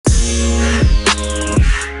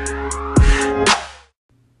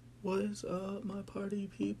What's up, my party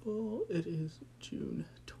people? It is June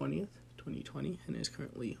 20th, 2020, and it's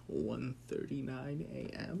currently 1:39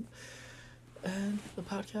 a.m. And the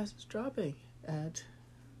podcast is dropping at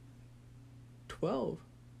 12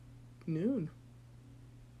 noon,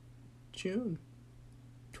 June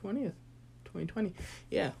 20th, 2020.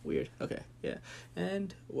 Yeah, weird. Okay, yeah.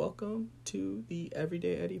 And welcome to the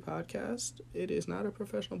Everyday Eddie podcast. It is not a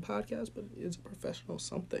professional podcast, but it is a professional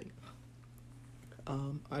something.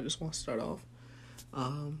 I just want to start off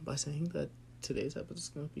by saying that today's episode is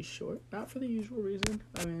going to be short. Not for the usual reason.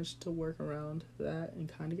 I managed to work around that and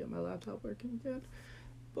kind of get my laptop working again.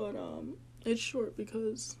 But it's short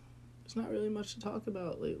because there's not really much to talk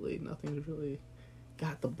about lately. Nothing's really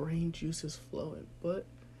got the brain juices flowing. But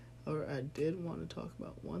I did want to talk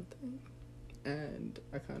about one thing, and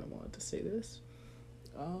I kind of wanted to say this.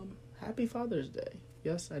 Happy Father's Day.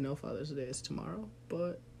 Yes, I know Father's Day is tomorrow,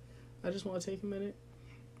 but I just want to take a minute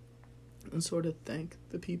and sort of thank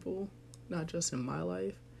the people, not just in my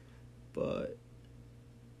life, but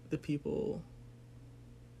the people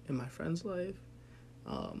in my friend's life,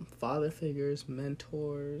 father figures,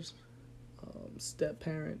 mentors,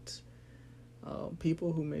 step-parents,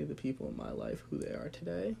 people who made the people in my life who they are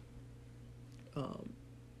today,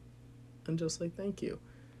 and just thank you,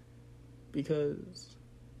 because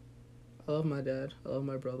I love my dad, I love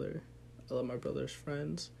my brother, I love my brother's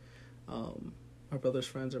friends. My brother's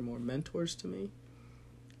friends are more mentors to me,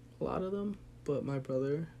 a lot of them, but my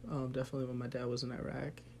brother, definitely when my dad was in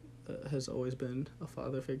Iraq, has always been a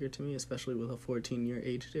father figure to me, especially with a 14-year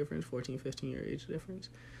age difference, 15-year age difference.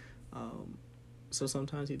 So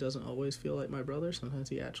sometimes he doesn't always feel like my brother, sometimes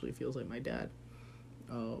he actually feels like my dad.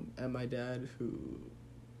 And my dad, who,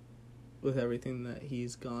 with everything that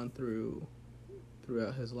he's gone through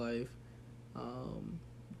throughout his life,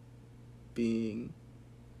 being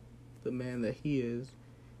the man that he is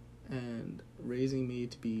and raising me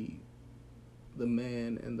to be the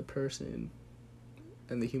man and the person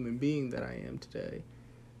and the human being that I am today,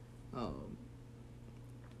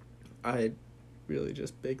 I really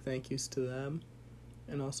just big thank yous to them,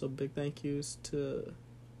 and also big thank yous to,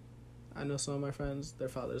 I know some of my friends, their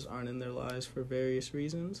fathers aren't in their lives for various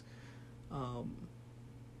reasons,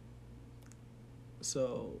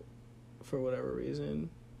 so for whatever reason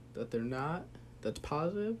that they're not, that's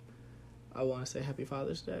positive, I want to say Happy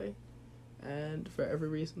Father's Day. And for every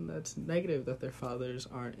reason that's negative that their fathers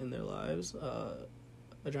aren't in their lives, a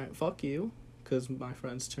giant fuck you, because my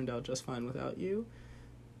friends turned out just fine without you.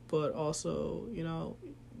 But also,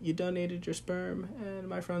 you donated your sperm, and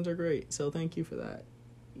my friends are great, so thank you for that,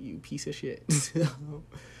 you piece of shit.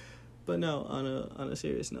 But no, on a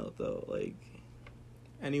serious note, though,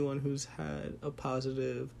 anyone who's had a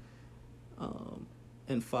positive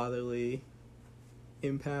and fatherly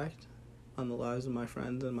impact on the lives of my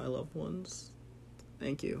friends and my loved ones,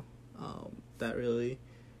 thank you. That really,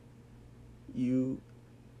 you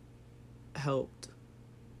helped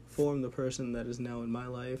form the person that is now in my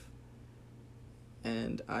life,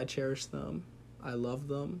 and I cherish them, I love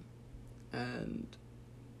them, and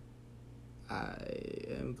I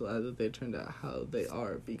am glad that they turned out how they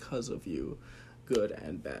are because of you, good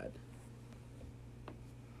and bad.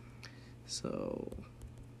 So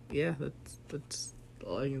yeah, that's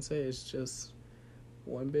all I can say is just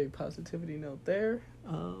one big positivity note there.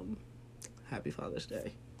 Happy Father's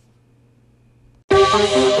Day.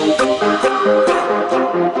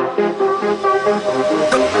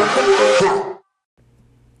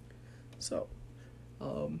 So,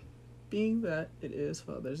 being that it is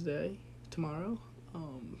Father's Day tomorrow,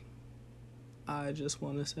 I just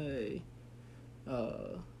want to say,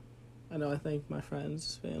 I know I thank my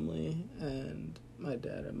friends, family, and my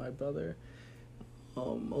dad and my brother,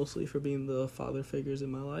 mostly for being the father figures in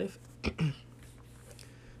my life.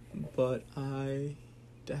 But I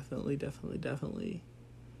definitely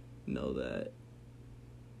know that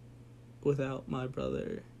without my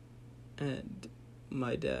brother and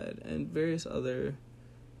my dad and various other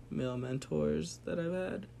male mentors that I've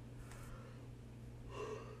had,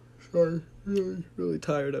 sorry, really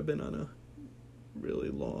tired. I've been on a really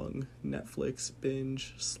long Netflix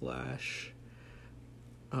binge /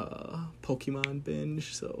 Pokemon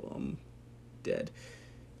binge, so I'm dead.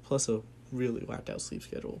 Plus a really whacked out sleep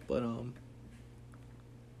schedule. But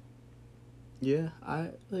yeah,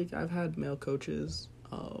 I've had male coaches,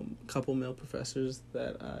 a couple male professors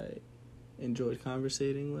that I enjoyed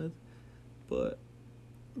conversating with, but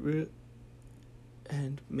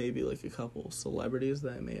and maybe a couple celebrities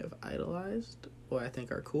that I may have idolized or I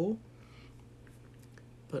think are cool.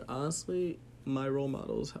 But honestly, my role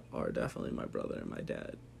models are definitely my brother and my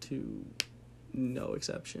dad, to no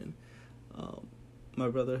exception. my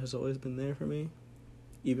brother has always been there for me.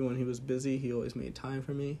 Even when he was busy, he always made time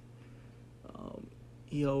for me.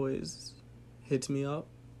 He always hits me up,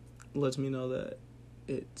 lets me know that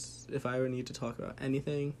if I ever need to talk about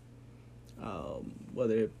anything,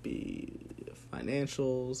 whether it be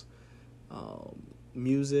financials,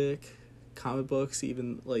 music, comic books,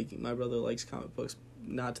 even, like, my brother likes comic books,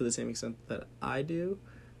 not to the same extent that I do,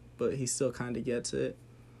 but he still kind of gets it.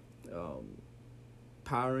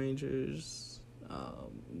 Power Rangers,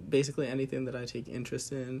 basically anything that I take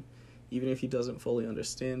interest in, even if he doesn't fully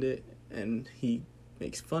understand it, and he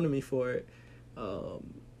makes fun of me for it,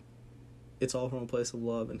 it's all from a place of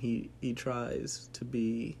love, and he tries to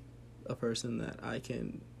be a person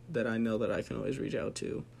that I know that I can always reach out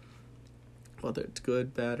to, whether it's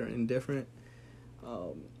good, bad, or indifferent.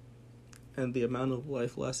 And the amount of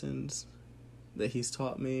life lessons that he's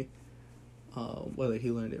taught me, whether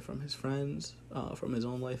he learned it from his friends, from his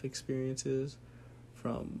own life experiences,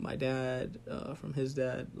 from my dad, from his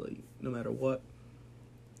dad, like, no matter what,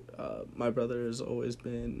 my brother has always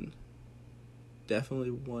been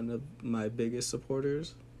definitely one of my biggest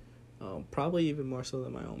supporters, probably even more so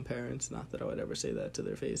than my own parents. Not that I would ever say that to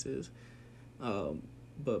their faces,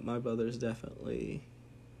 but my brother is definitely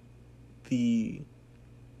the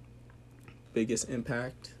biggest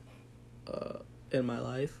impact in my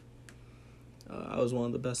life. I was one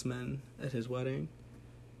of the best men at his wedding,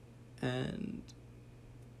 and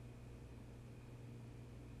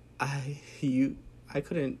I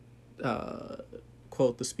couldn't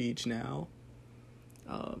quote the speech now,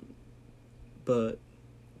 but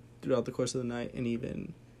throughout the course of the night, and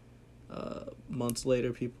even months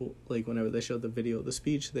later, people, like, whenever they showed the video of the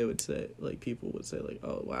speech, they would say, like, people would say, like,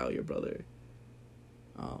 oh, wow, your brother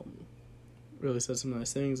really said some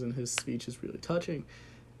nice things, and his speech is really touching.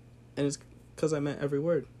 And it's because I meant every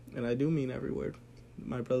word, and I do mean every word.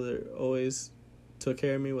 My brother always took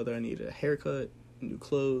care of me, whether I needed a haircut, new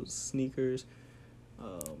clothes, sneakers.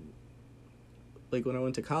 Like, when I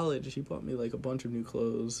went to college, he bought me, like, a bunch of new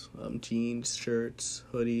clothes, jeans, shirts,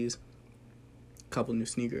 hoodies, a couple new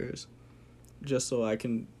sneakers, just so I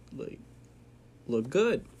can, like, look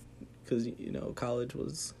good. Because, you know, college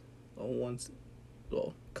was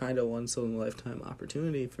kind of once in a lifetime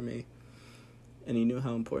opportunity for me. And he knew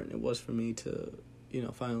how important it was for me to, you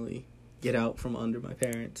know, finally get out from under my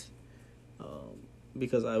parents.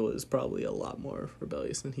 Because I was probably a lot more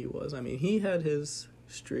rebellious than he was. I mean, he had his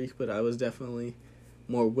streak, but I was definitely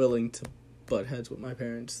more willing to butt heads with my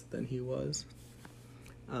parents than he was.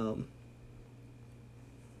 And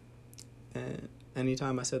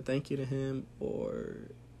anytime I said thank you to him or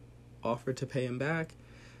offered to pay him back,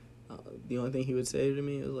 the only thing he would say to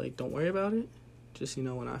me was, like, don't worry about it. Just, you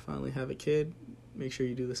know, when I finally have a kid, make sure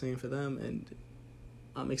you do the same for them. And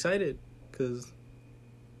I'm excited because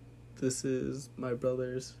this is my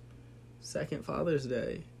brother's second Father's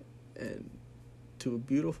Day, and to a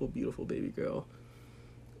beautiful, beautiful baby girl.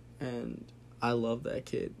 And I love that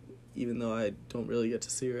kid, even though I don't really get to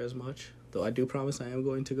see her as much. Though I do promise I am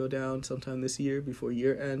going to go down sometime this year before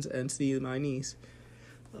year ends and see my niece.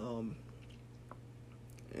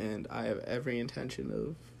 And I have every intention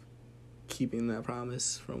of keeping that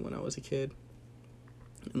promise from when I was a kid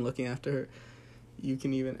and looking after her. You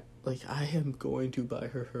can even, like, I am going to buy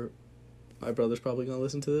her my brother's probably going to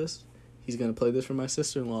listen to this. He's going to play this for my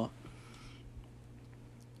sister-in-law.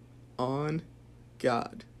 On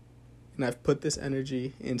God. And I've put this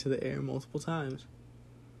energy into the air multiple times.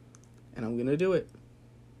 And I'm going to do it.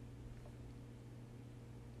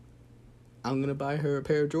 I'm going to buy her a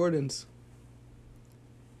pair of Jordans.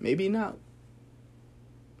 Maybe not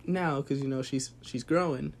now, because, you know, she's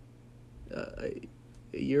growing. A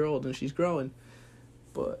year old, and she's growing.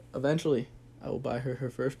 But eventually, I will buy her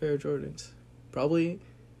first pair of Jordans. Probably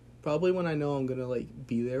when I know I'm going to, like,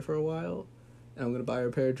 be there for a while. And I'm going to buy her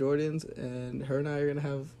a pair of Jordans. And her and I are going to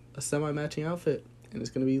have a semi-matching outfit. And it's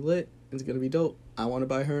going to be lit. It's going to be dope. I want to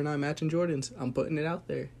buy her and I matching Jordans. I'm putting it out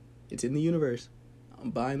there. It's in the universe.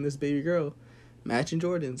 I'm buying this baby girl matching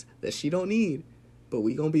Jordans that she don't need. But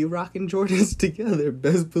we going to be rocking Jordans together.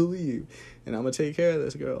 Best believe. And I'm going to take care of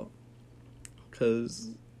this girl.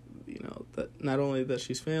 Because, you know, that not only that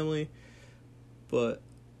she's family, but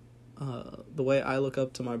the way I look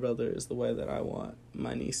up to my brother is the way that I want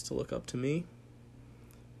my niece to look up to me.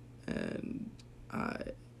 And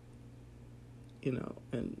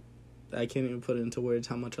and I can't even put it into words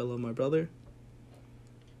how much I love my brother.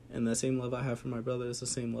 And that same love I have for my brother is the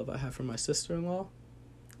same love I have for my sister-in-law.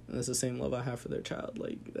 And that's the same love I have for their child.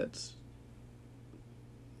 Like, that's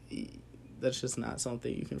just not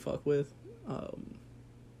something you can fuck with.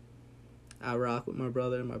 I rock with my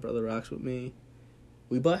brother. My brother rocks with me.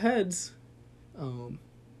 We butt heads.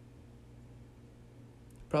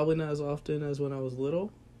 Probably not as often as when I was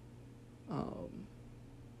little.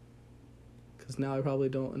 Because now I probably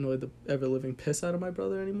don't annoy the ever-living piss out of my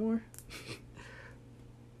brother anymore.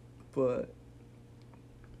 But,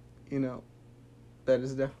 that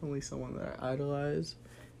is definitely someone that I idolize.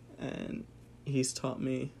 And he's taught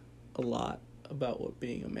me a lot about what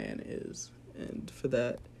being a man is. And for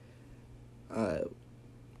that, I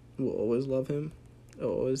will always love him. I'll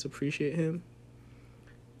always appreciate him.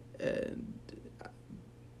 And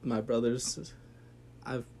my brothers,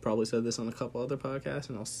 I've probably said this on a couple other podcasts,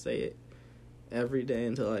 and I'll say it every day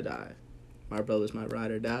until I die. My brother's my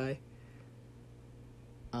ride or die.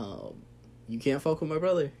 You can't fuck with my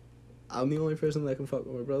brother. I'm the only person that can fuck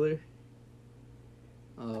with my brother.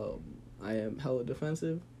 I am hella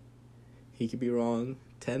defensive. He could be wrong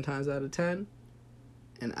 10 times out of 10,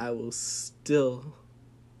 and I will still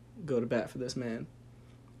go to bat for this man.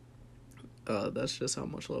 That's just how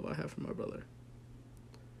much love I have for my brother.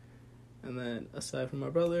 And then, aside from my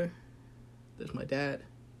brother, there's my dad.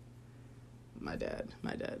 My dad.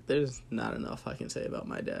 There's not enough I can say about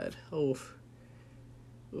my dad. Oof.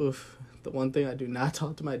 The one thing I do not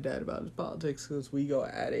talk to my dad about is politics, because we go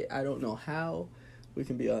at it. I don't know how we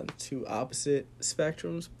can be on two opposite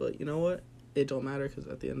spectrums, but you know what? It don't matter, because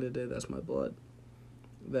at the end of the day, that's my blood.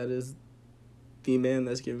 That is the man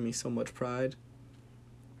that's given me so much pride.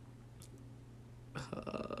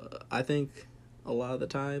 I think a lot of the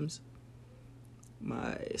times,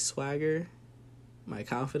 my swagger, my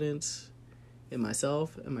confidence in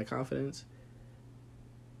myself, and my confidence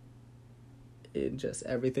in just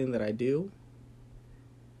everything that I do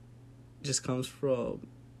just comes from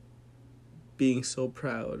being so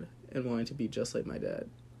proud and wanting to be just like my dad.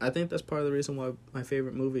 I think that's part of the reason why my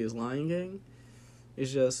favorite movie is Lion King.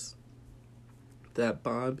 It's just that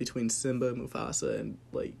bond between Simba and Mufasa, and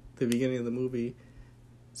like the beginning of the movie,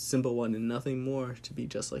 Simba wanted nothing more to be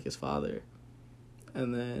just like his father,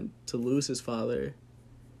 and then to lose his father,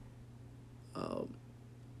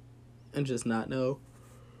 and just not know.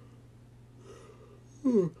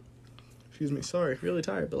 Excuse me, sorry, really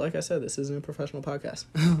tired. But like I said, this isn't a professional podcast.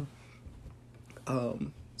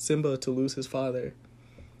 Simba to lose his father,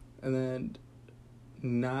 and then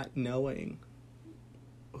not knowing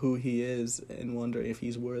who he is and wondering if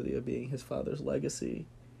he's worthy of being his father's legacy.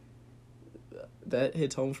 That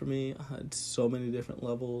hits home for me on so many different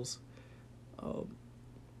levels.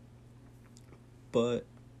 But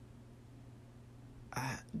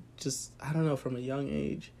I don't know, from a young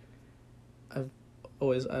age, I've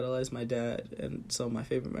always idolized my dad, and some of my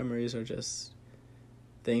favorite memories are just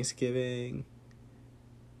Thanksgiving,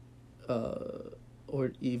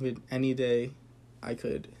 or even any day I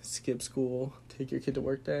could skip school, take your kid to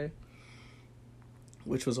work day,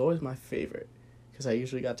 which was always my favorite, because I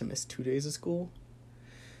usually got to miss 2 days of school,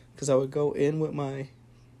 because I would go in with my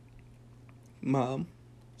mom,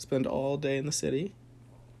 spend all day in the city,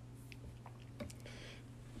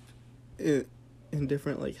 in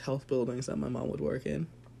different like health buildings that my mom would work in,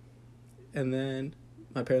 and then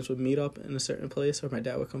my parents would meet up in a certain place, or my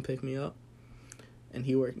dad would come pick me up, and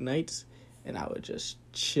he worked nights, and I would just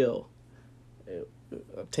chill,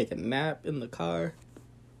 take a nap in the car,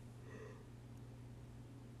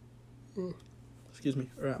 excuse me,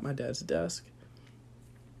 or at my dad's desk,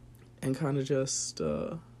 and kind of just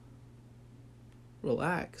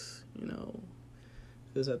relax,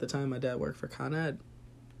 because at the time my dad worked for Con Ed,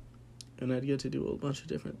 and I'd get to do a bunch of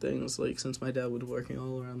different things. Like, since my dad was working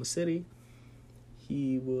all around the city,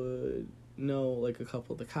 he would know, like, a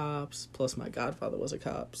couple of the cops, plus my godfather was a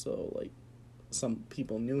cop, so, like, some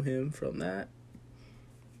people knew him from that.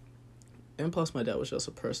 And plus my dad was just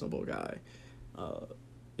a personable guy.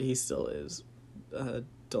 He still is.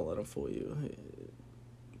 Don't let him fool you.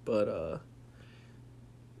 But, a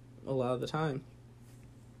lot of the time,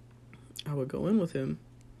 I would go in with him,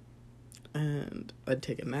 and I'd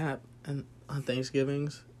take a nap. And on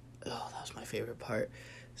Thanksgivings, that was my favorite part.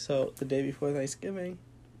 So the day before Thanksgiving,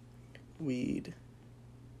 I'd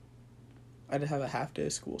have a half day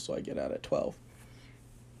of school, so I'd get out at 12.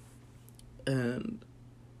 And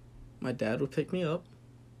my dad would pick me up.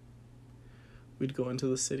 We'd go into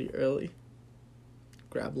the city early,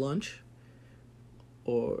 grab lunch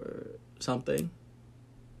or something.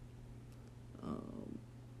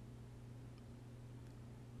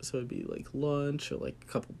 So it'd be like lunch or like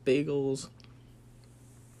a couple bagels.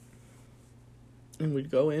 And we'd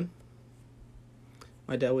go in.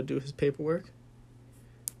 My dad would do his paperwork.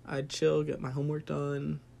 I'd chill, get my homework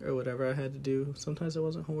done, or whatever I had to do. Sometimes it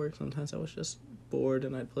wasn't homework, sometimes I was just bored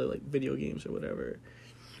and I'd play like video games or whatever.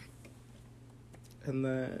 And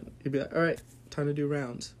then he'd be like, alright, time to do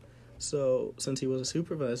rounds. So since he was a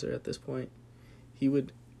supervisor at this point, he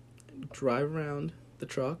would drive around the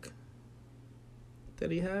truck that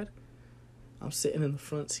he had. I'm sitting in the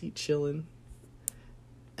front seat chilling,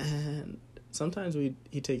 and sometimes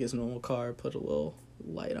he'd take his normal car, put a little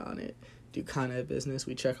light on it, do kind of business.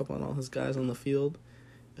 We check up on all his guys on the field.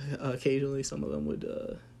 Occasionally, some of them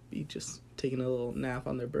would be just taking a little nap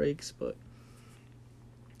on their breaks, but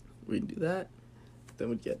we'd do that. Then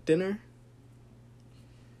we'd get dinner,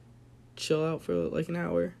 chill out for like an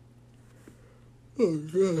hour. Oh,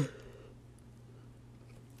 God.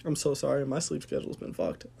 I'm so sorry, my sleep schedule's been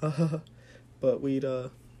fucked. But we'd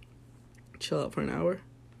chill out for an hour,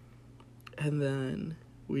 and then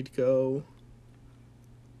we'd go,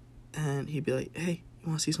 and he'd be like, hey, you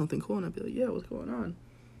want to see something cool? And I'd be like, yeah, what's going on?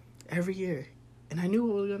 Every year. And I knew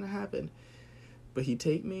what was going to happen. But he'd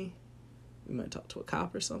take me, we might talk to a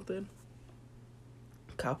cop or something.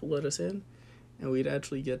 Cop would let us in, and we'd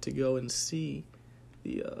actually get to go and see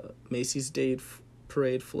the Macy's Day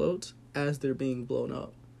Parade floats as they're being blown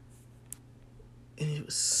up. And it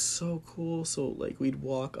was so cool. So, like, we'd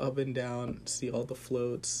walk up and down, see all the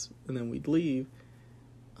floats, and then we'd leave.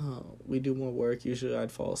 We'd do more work. Usually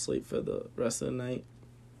I'd fall asleep for the rest of the night,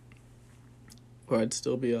 or I'd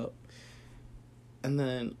still be up. And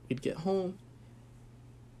then we'd get home,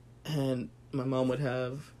 and my mom would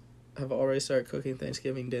have already started cooking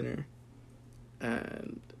Thanksgiving dinner,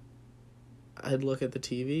 and I'd look at the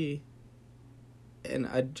TV, and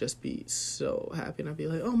I'd just be so happy, and I'd be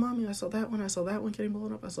like, oh, Mommy, I saw that one getting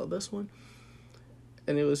blown up, I saw this one.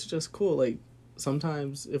 And it was just cool. Like,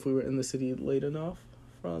 sometimes if we were in the city late enough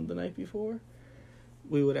from the night before,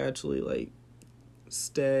 we would actually, like,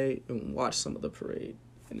 stay and watch some of the parade,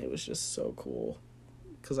 and it was just so cool,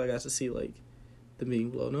 because I got to see, like, them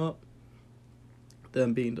being blown up,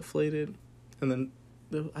 them being deflated, and then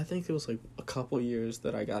I think it was, like, a couple years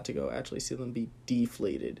that I got to go actually see them be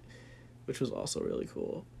deflated, which was also really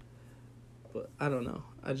cool. But I don't know,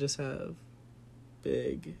 I just have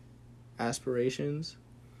big aspirations,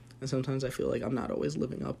 and sometimes I feel like I'm not always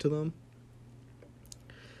living up to them.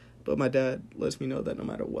 But my dad lets me know that no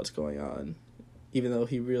matter what's going on, even though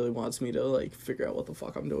he really wants me to, like, figure out what the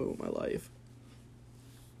fuck I'm doing with my life,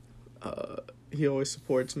 he always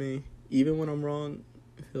supports me. Even when I'm wrong,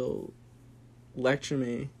 he'll lecture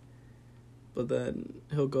me, but then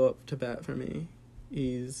he'll go up to bat for me.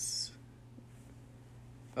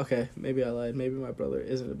 Okay, maybe I lied. Maybe my brother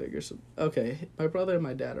isn't a bigger... Okay, my brother and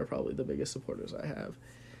my dad are probably the biggest supporters I have.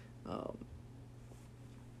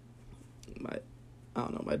 I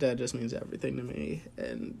don't know, my dad just means everything to me,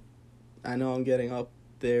 and I know I'm getting up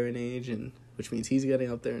there in age, and which means he's getting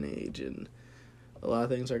up there in age, and a lot of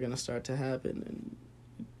things are going to start to happen, and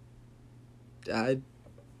I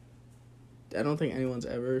don't think anyone's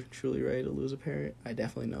ever truly ready to lose a parent. I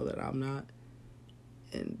definitely know that I'm not,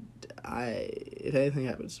 and if anything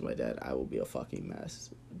happens to my dad, I will be a fucking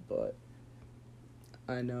mess, but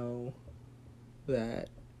I know that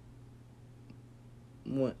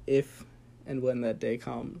if and when that day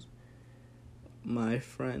comes, my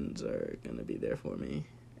friends are going to be there for me.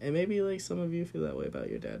 And maybe, like, some of you feel that way about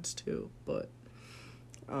your dads, too. But,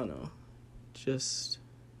 I don't know. Just,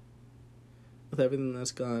 with everything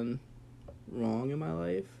that's gone wrong in my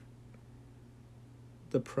life,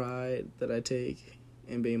 the pride that I take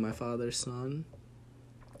in being my father's son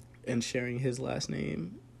and sharing his last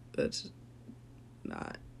name, that's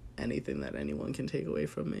not anything that anyone can take away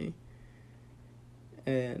from me.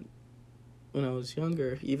 And when I was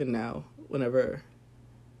younger, even now, whenever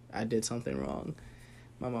I did something wrong,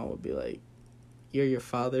 my mom would be like, you're your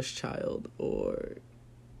father's child, or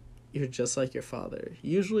you're just like your father.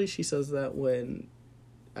 Usually she says that when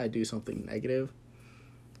I do something negative,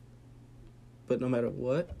 but no matter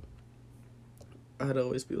what, I'd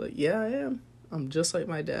always be like, yeah, I am. I'm just like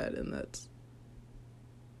my dad, and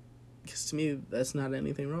because to me, that's not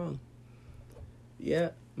anything wrong. Yeah,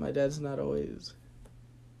 my dad's not always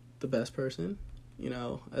the best person. You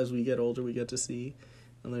know, as we get older, we get to see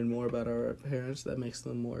and learn more about our parents. That makes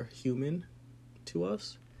them more human to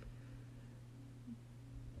us.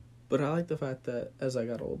 But I like the fact that as I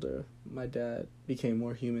got older, my dad became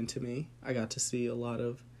more human to me. I got to see a lot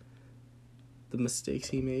of the mistakes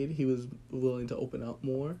he made. He was willing to open up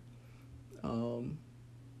more.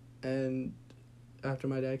 And after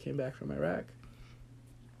my dad came back from Iraq,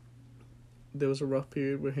 there was a rough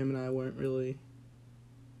period where him and I weren't really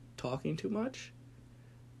talking too much.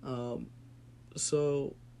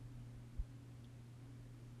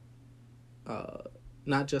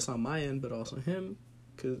 Not just on my end, but also him,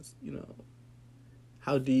 because, you know,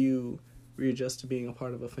 how do you readjust to being a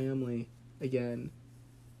part of a family again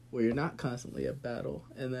where you're not constantly at battle.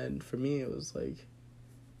 And then for me, it was like,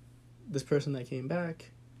 this person that came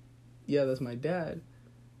back, yeah, that's my dad,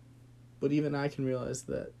 but even I can realize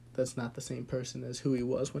that that's not the same person as who he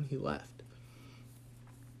was when he left.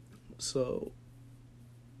 So,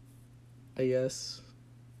 I guess,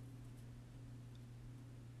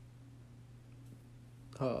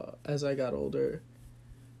 as I got older,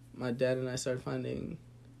 my dad and I started finding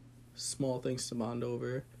small things to bond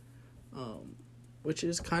over, which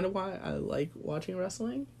is kind of why I like watching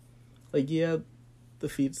wrestling. Like, yeah, the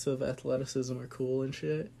feats of athleticism are cool and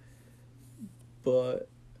shit, but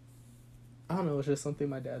I don't know, it's just something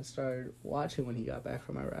my dad started watching when he got back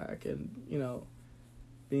from Iraq, and, you know,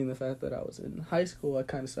 being the fact that I was in high school, I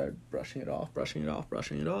kind of started brushing it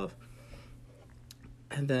off.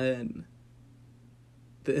 And then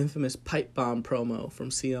the infamous pipe bomb promo from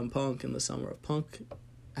CM Punk in the Summer of Punk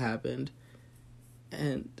happened,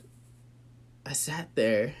 and I sat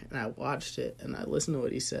there and I watched it and I listened to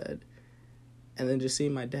what he said, and then just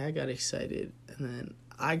seeing my dad got excited, and then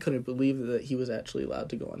I couldn't believe that he was actually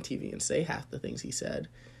allowed to go on TV and say half the things he said,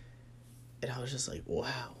 and I was just like,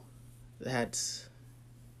 wow, that's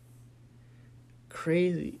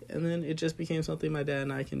crazy. And then it just became something my dad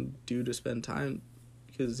and I can do to spend time,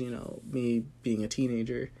 because, you know, me being a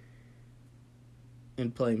teenager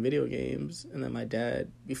and playing video games, and then my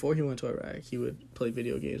dad, before he went to Iraq, he would play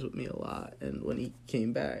video games with me a lot, and when he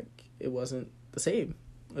came back, it wasn't the same.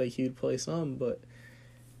 Like, he would play some, but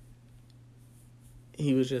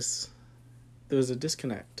he was just, there was a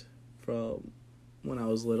disconnect from when I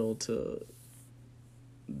was little to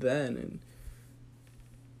then, and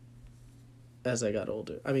as I got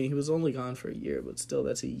older. I mean, he was only gone for a year, but still,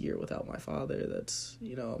 that's a year without my father. That's,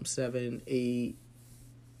 you know, I'm 7, 8,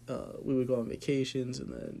 we would go on vacations,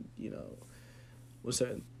 and then, you know, when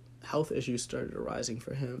certain health issues started arising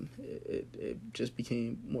for him, it just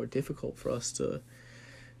became more difficult for us to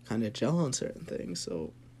kind of gel on certain things.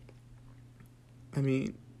 So, I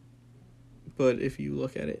mean, but if you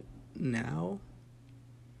look at it now,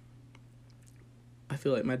 I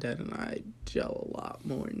feel like my dad and I gel a lot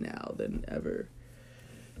more now than ever,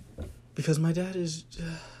 because my dad's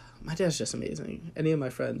just amazing. Any of my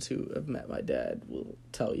friends who have met my dad will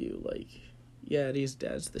tell you, like, yeah, Eddie's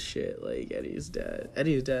dad's the shit. Like, Eddie's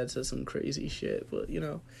dad says some crazy shit, but, you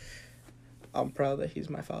know, I'm proud that he's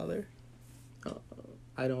my father.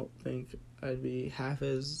 I don't think I'd be half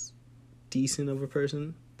as decent of a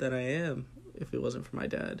person that I am if it wasn't for my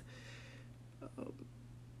dad.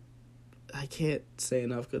 I can't say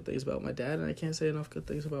enough good things about my dad, and I can't say enough good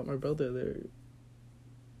things about my brother.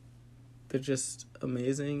 They're just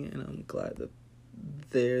amazing, and I'm glad that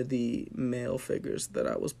they're the male figures that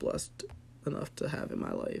I was blessed enough to have in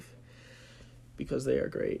my life, because they are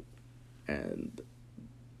great, and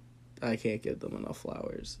I can't give them enough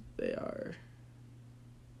flowers. They are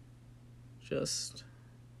just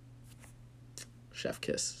chef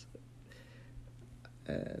kiss,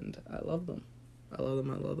 and I love them. I love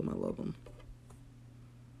them.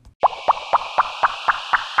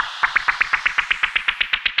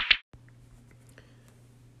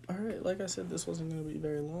 Alright, like I said, this wasn't going to be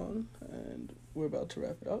very long, and we're about to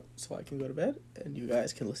wrap it up so I can go to bed, and you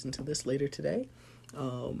guys can listen to this later today.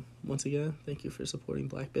 Once again, thank you for supporting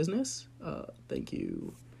Black business. Thank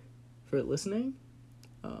you for listening.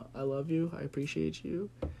 I love you. I appreciate you.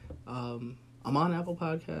 I'm on Apple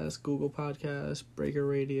Podcasts, Google Podcasts, Breaker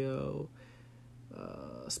Radio,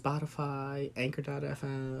 Spotify,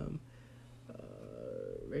 Anchor.fm,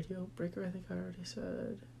 Radio Breaker, I think I already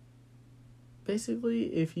said. Basically,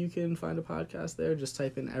 if you can find a podcast there, just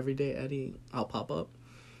type in Everyday Eddie, I'll pop up.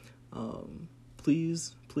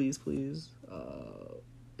 Please,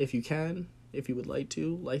 if you can, if you would like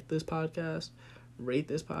to, like this podcast, rate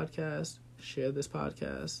this podcast, share this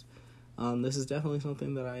podcast. This is definitely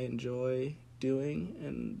something that I enjoy doing,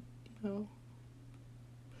 and, you know,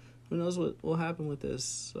 who knows what will happen with this.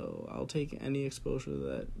 So I'll take any exposure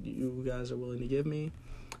that you guys are willing to give me.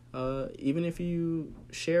 Even if you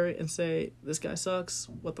share it and say, this guy sucks,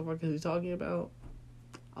 what the fuck is he talking about?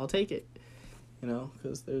 I'll take it, you know,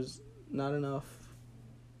 because there's not enough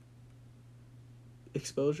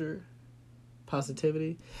exposure,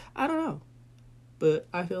 positivity. I don't know, but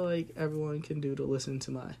I feel like everyone can do to listen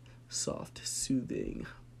to my soft, soothing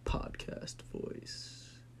podcast voice.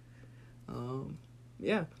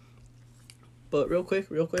 Yeah. But real quick,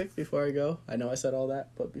 before I go, I know I said all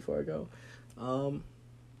that, but before I go,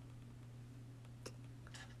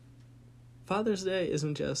 Father's Day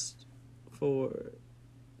isn't just for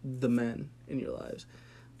the men in your lives.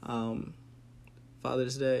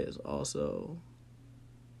 Father's Day is also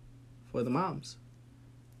for the moms,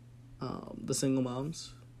 the single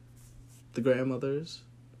moms, the grandmothers,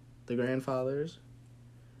 the grandfathers.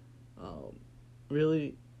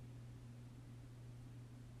 Really,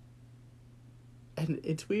 and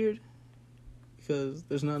it's weird because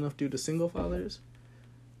there's not enough due to single fathers,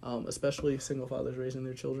 especially single fathers raising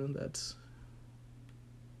their children.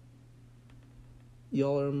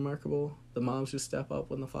 Y'all are remarkable. The moms who step up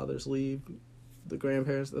when the fathers leave, the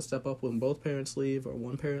grandparents that step up when both parents leave or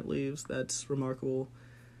one parent leaves, that's remarkable.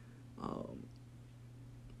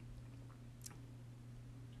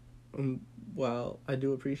 While I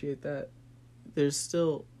do appreciate that, there's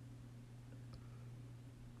still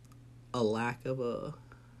a lack of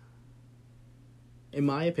in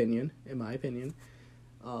my opinion,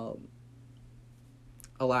 a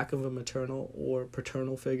lack of a maternal or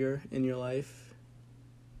paternal figure in your life.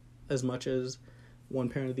 As much as one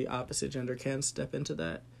parent of the opposite gender can step into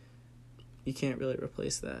that, you can't really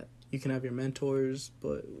replace that. You can have your mentors,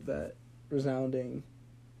 but that resounding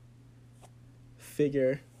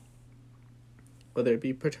figure, whether it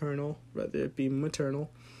be paternal, whether it be maternal,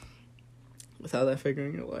 without that figure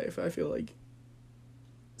in your life, I feel like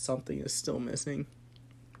something is still missing.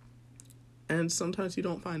 And sometimes you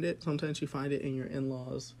don't find it. Sometimes you find it in your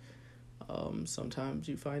in-laws. Sometimes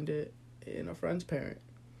you find it in a friend's parent.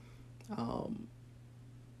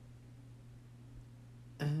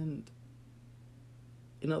 And,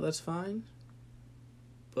 that's fine.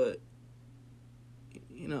 But,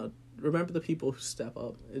 remember the people who step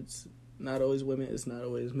up. It's not always women. It's not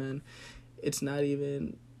always men. It's not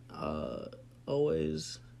even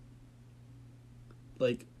always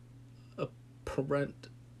like a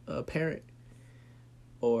parent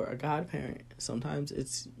or a godparent. Sometimes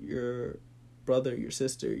it's your brother, your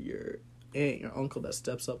sister, your aunt, your uncle that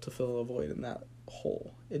steps up to fill a void in that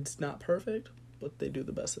hole. It's not perfect, but they do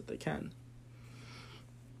the best that they can.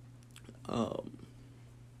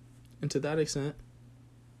 And to that extent,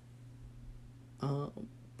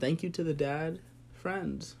 thank you to the dad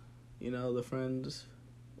friends, the friends,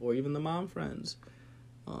 or even the mom friends.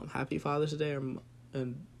 Happy Father's Day,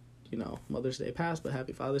 and Mother's Day passed, but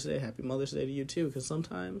happy Father's Day, happy Mother's Day to you too, because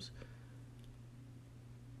sometimes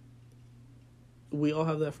we all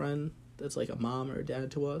have that friend that's like a mom or a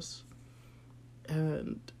dad to us,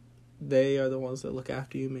 and they are the ones that look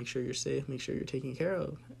after you, make sure you're safe, make sure you're taken care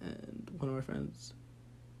of. And one of my friends,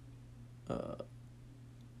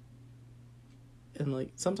 and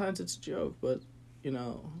like sometimes it's a joke, but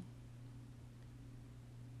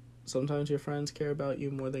sometimes your friends care about you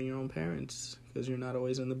more than your own parents because you're not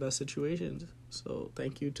always in the best situations. So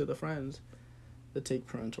thank you to the friends that take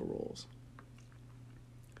parental roles.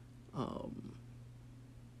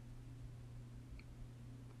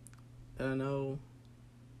 And I know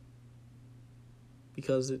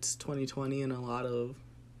because it's 2020 and a lot of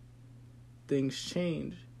things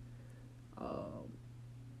change,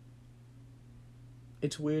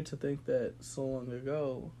 it's weird to think that so long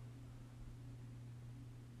ago,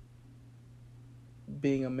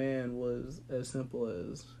 being a man was as simple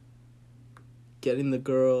as getting the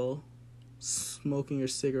girl, smoking your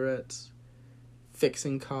cigarettes,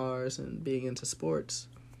 fixing cars, and being into sports.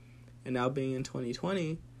 And now being in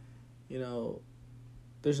 2020,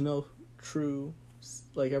 there's no true,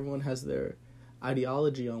 like, everyone has their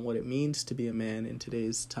ideology on what it means to be a man in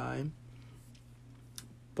today's time.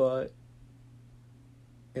 But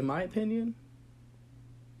in my opinion,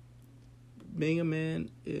 being a man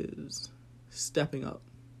is stepping up.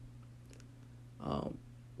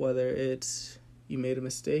 Whether it's you made a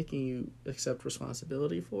mistake and you accept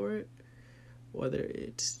responsibility for it, whether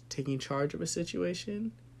it's taking charge of a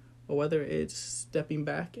situation, or whether it's stepping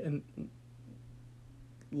back and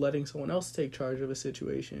letting someone else take charge of a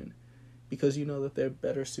situation because you know that they're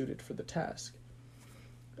better suited for the task.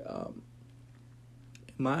 In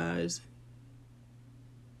my eyes,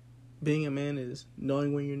 being a man is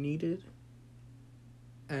knowing when you're needed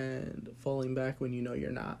and falling back when you know you're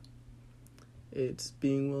not. It's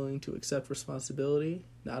being willing to accept responsibility,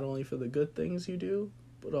 not only for the good things you do,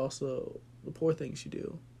 but also the poor things you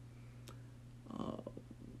do.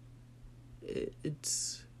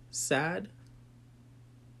 It's sad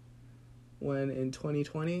when in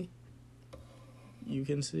 2020 you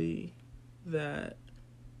can see that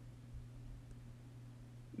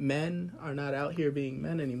men are not out here being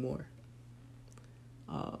men anymore.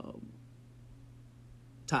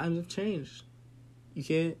 Times have changed. You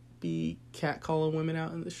can't be catcalling women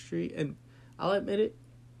out in the street. And I'll admit it,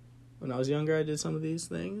 when I was younger, I did some of these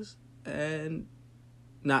things. And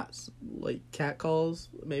not like catcalls.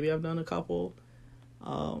 Maybe I've done a couple.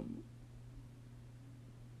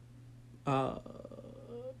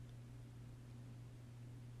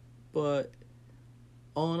 But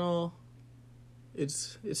all in all,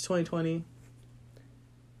 It's 2020.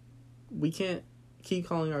 We can't keep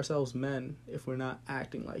calling ourselves men if we're not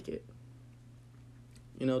acting like it.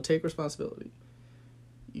 Take responsibility.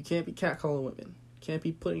 You can't be catcalling women. Can't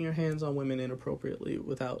be putting your hands on women inappropriately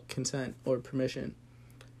without consent or permission.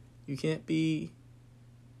 You can't be,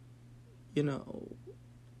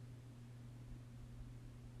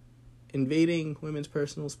 invading women's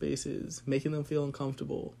personal spaces, making them feel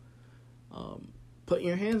uncomfortable, putting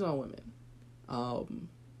your hands on women.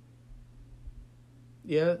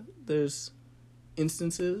 Yeah, there's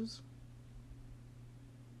instances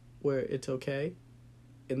where it's okay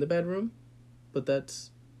in the bedroom, but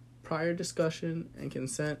that's prior discussion and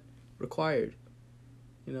consent required.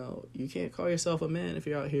 You can't call yourself a man if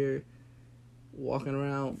you're out here walking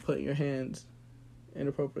around putting your hands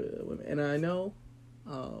inappropriately at women. And I know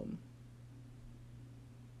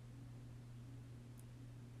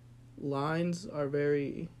lines are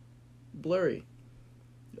very blurry,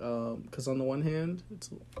 because on the one hand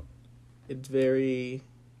it's very,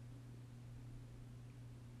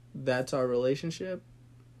 that's our relationship,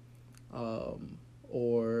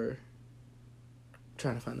 or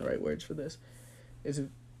trying to find the right words for this. It's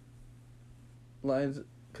lines,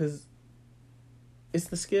 because it's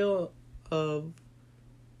the scale of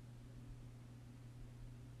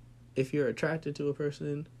if you're attracted to a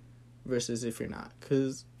person versus if you're not.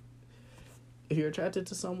 Because if you're attracted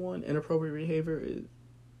to someone, inappropriate behavior,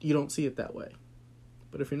 you don't see it that way.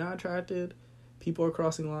 But if you're not attracted, people are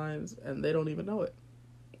crossing lines and they don't even know it.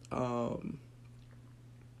 All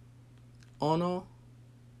in all,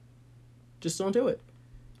 just don't do it.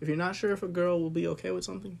 If you're not sure if a girl will be okay with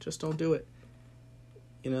something, just don't do it.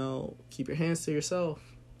 Keep your hands to yourself.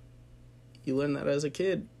 You learn that as a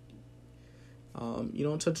kid. You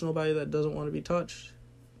don't touch nobody that doesn't want to be touched.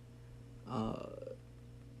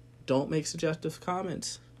 Don't make suggestive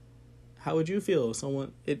comments. How would you feel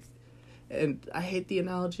if and I hate the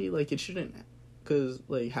analogy, it shouldn't, because,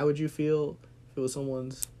 how would you feel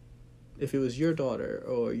if it was your daughter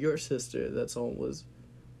or your sister that someone was,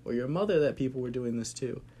 or your mother that people were doing this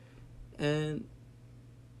to? And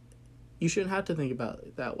you shouldn't have to think about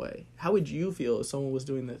it that way. How would you feel if someone was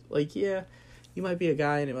doing this? Yeah, you might be a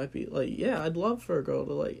guy and it might be yeah, I'd love for a girl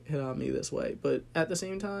to hit on me this way, but at the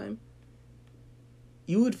same time,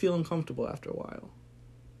 you would feel uncomfortable after a while.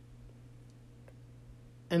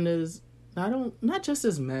 And as not just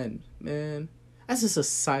as men, man, as a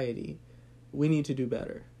society, we need to do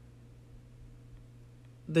better.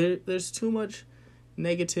 There's too much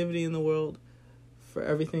negativity in the world for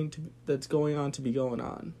everything that's going on to be going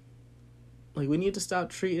on. We need to stop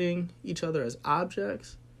treating each other as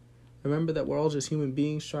objects. Remember that we're all just human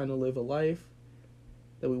beings trying to live a life,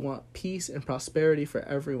 that we want peace and prosperity for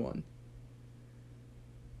everyone.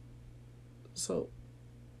 So,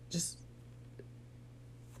 just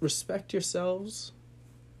respect yourselves,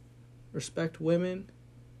 respect women,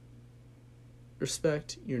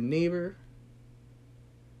 respect your neighbor,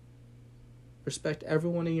 respect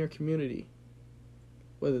everyone in your community,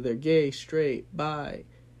 whether they're gay, straight, bi,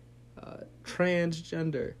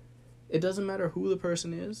 transgender. It doesn't matter who the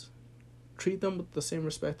person is. Treat them with the same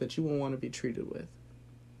respect that you would want to be treated with.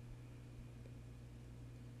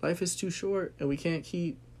 Life is too short, and we can't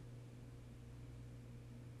keep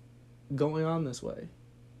going on this way.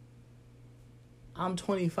 I'm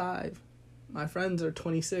 25. My friends are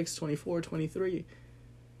 26, 24, 23.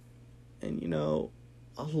 And,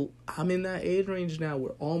 I'm in that age range now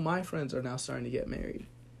where all my friends are now starting to get married.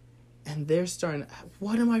 And they're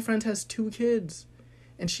one of my friends has 2 kids.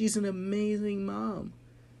 And she's an amazing mom.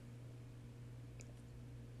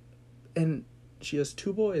 And she has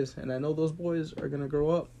 2 boys. And I know those boys are going to grow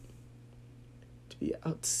up to be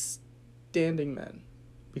outstanding men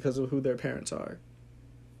because of who their parents are.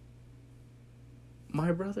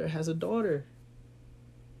 My brother has a daughter.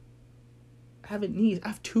 I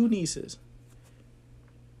have 2 nieces.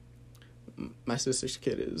 My sister's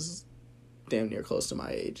kid is damn near close to my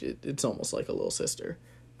age. It's almost like a little sister.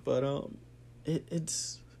 But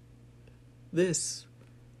it's this,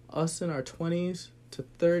 us in our 20s to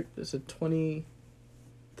 30, it's a 20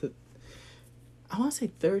 to, I want to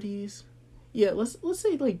say 30s. Yeah, let's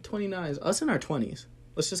say 29s. Us in our 20s.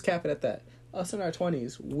 Let's just cap it at that. Us in our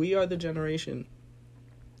 20s, we are the generation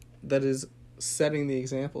that is setting the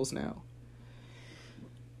examples now.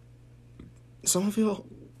 Some of you,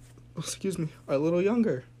 are a little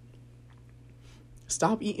younger.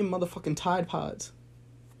 Stop eating motherfucking Tide Pods.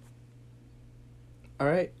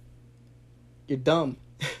 Alright? You're dumb.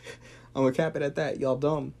 I'm gonna cap it at that. Y'all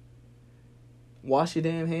dumb. Wash your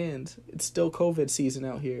damn hands. It's still COVID season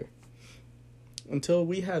out here. Until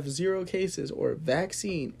we have 0 cases or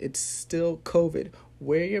vaccine, it's still COVID.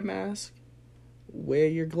 Wear your mask. Wear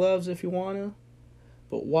your gloves if you want to.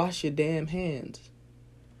 But wash your damn hands.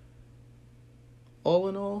 All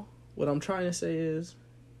in all, what I'm trying to say is,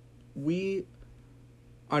 we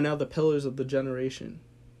are now the pillars of the generation.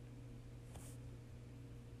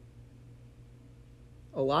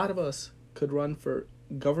 A lot of us could run for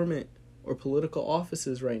government or political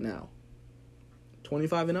offices right now.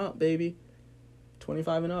 25 and up, baby.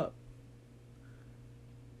 25 and up.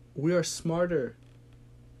 We are smarter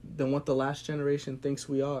than what the last generation thinks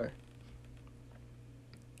we are.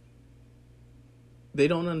 They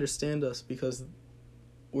don't understand us because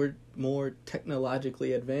we're more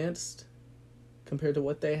technologically advanced compared to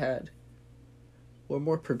what they had. We're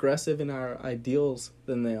more progressive in our ideals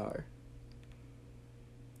than they are.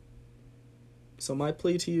 So my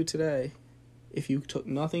plea to you today, if you took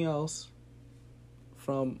nothing else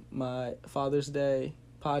from my Father's Day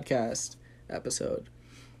podcast episode,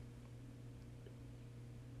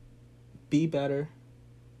 be better,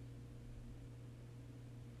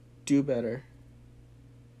 do better,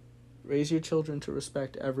 raise your children to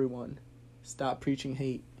respect everyone, stop preaching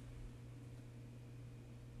hate.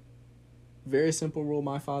 Very simple rule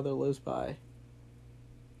my father lives by.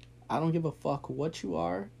 I don't give a fuck what you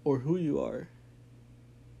are or who you are.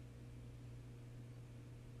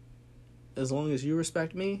 As long as you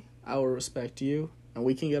respect me, I will respect you, and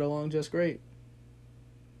we can get along just great.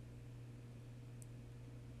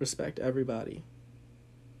 Respect everybody.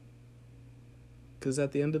 Because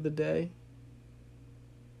at the end of the day,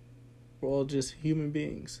 we're all just human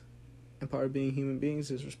beings. And part of being human beings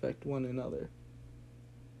is respect one another.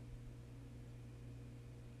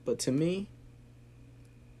 But to me,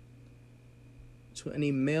 to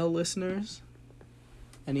any male listeners,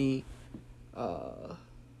 any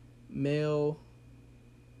male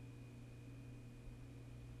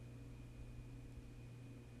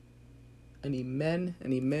any men,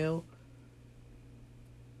 any male,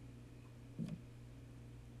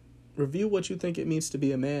 review what you think it means to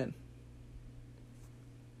be a man.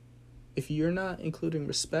 If you're not including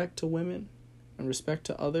respect to women and respect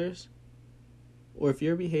to others, or if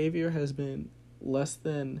your behavior has been less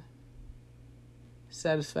than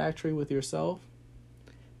satisfactory with yourself,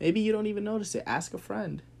 maybe you don't even notice it. Ask a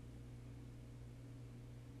friend.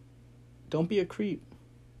 Don't be a creep.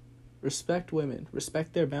 Respect women.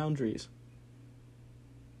 Respect their boundaries.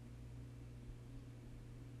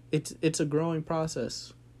 It's a growing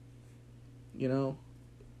process. You know,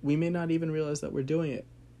 we may not even realize that we're doing it,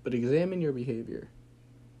 but examine your behavior.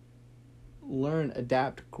 Learn,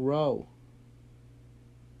 adapt, grow.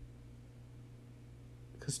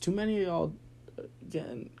 Because too many of y'all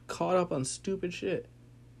getting caught up on stupid shit.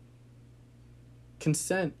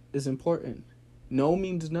 Consent is important. No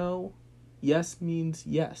means no. Yes means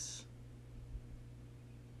yes.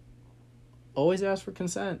 Always ask for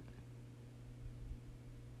consent.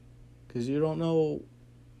 Because you don't know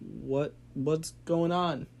what's going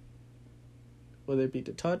on. Whether it be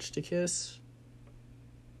to touch, to kiss.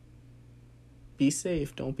 Be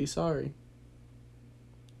safe. Don't be sorry.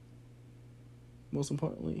 Most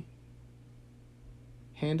importantly,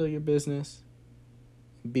 handle your business.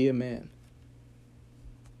 Be a man.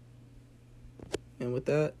 And with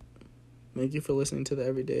that, thank you for listening to the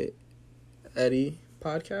Everyday Eddie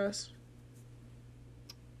podcast.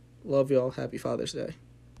 Love y'all. Happy Father's Day.